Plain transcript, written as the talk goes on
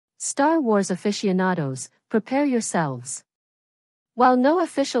Star Wars aficionados, prepare yourselves. While no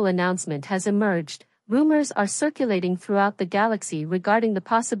official announcement has emerged, rumors are circulating throughout the galaxy regarding the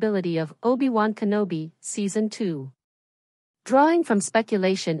possibility of Obi-Wan Kenobi, Season 2. Drawing from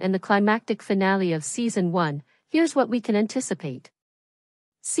speculation and the climactic finale of Season 1, here's what we can anticipate.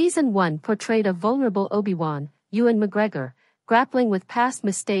 Season 1 portrayed a vulnerable Obi-Wan, Ewan McGregor, grappling with past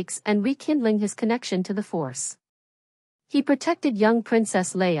mistakes and rekindling his connection to the Force. He protected young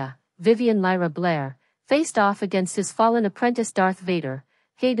Princess Leia, Vivian Lyra Blair, faced off against his fallen apprentice Darth Vader,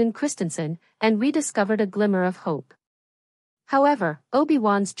 Hayden Christensen, and rediscovered a glimmer of hope. However,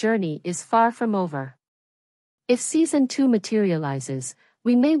 Obi-Wan's journey is far from over. If Season 2 materializes,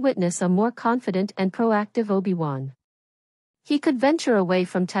 we may witness a more confident and proactive Obi-Wan. He could venture away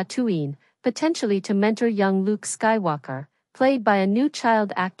from Tatooine, potentially to mentor young Luke Skywalker, played by a new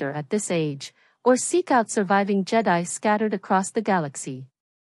child actor at this age, or seek out surviving Jedi scattered across the galaxy.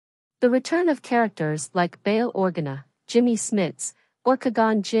 The return of characters like Bail Organa, Jimmy Smits, or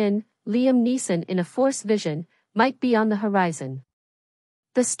Qui-Gon Jinn, Liam Neeson in a Force vision, might be on the horizon.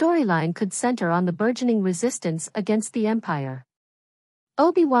 The storyline could center on the burgeoning resistance against the Empire.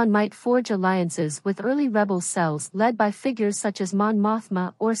 Obi-Wan might forge alliances with early rebel cells led by figures such as Mon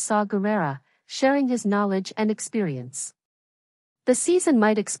Mothma or Saw Gerrera, sharing his knowledge and experience. The season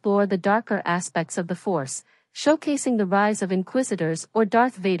might explore the darker aspects of the Force, showcasing the rise of Inquisitors or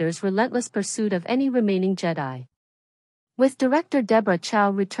Darth Vader's relentless pursuit of any remaining Jedi. With director Deborah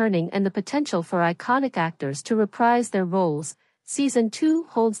Chow returning and the potential for iconic actors to reprise their roles, Season 2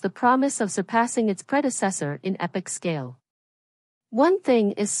 holds the promise of surpassing its predecessor in epic scale. One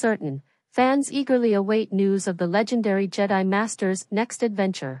thing is certain, fans eagerly await news of the legendary Jedi Master's next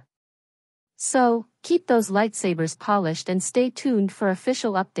adventure. So, keep those lightsabers polished and stay tuned for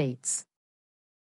official updates.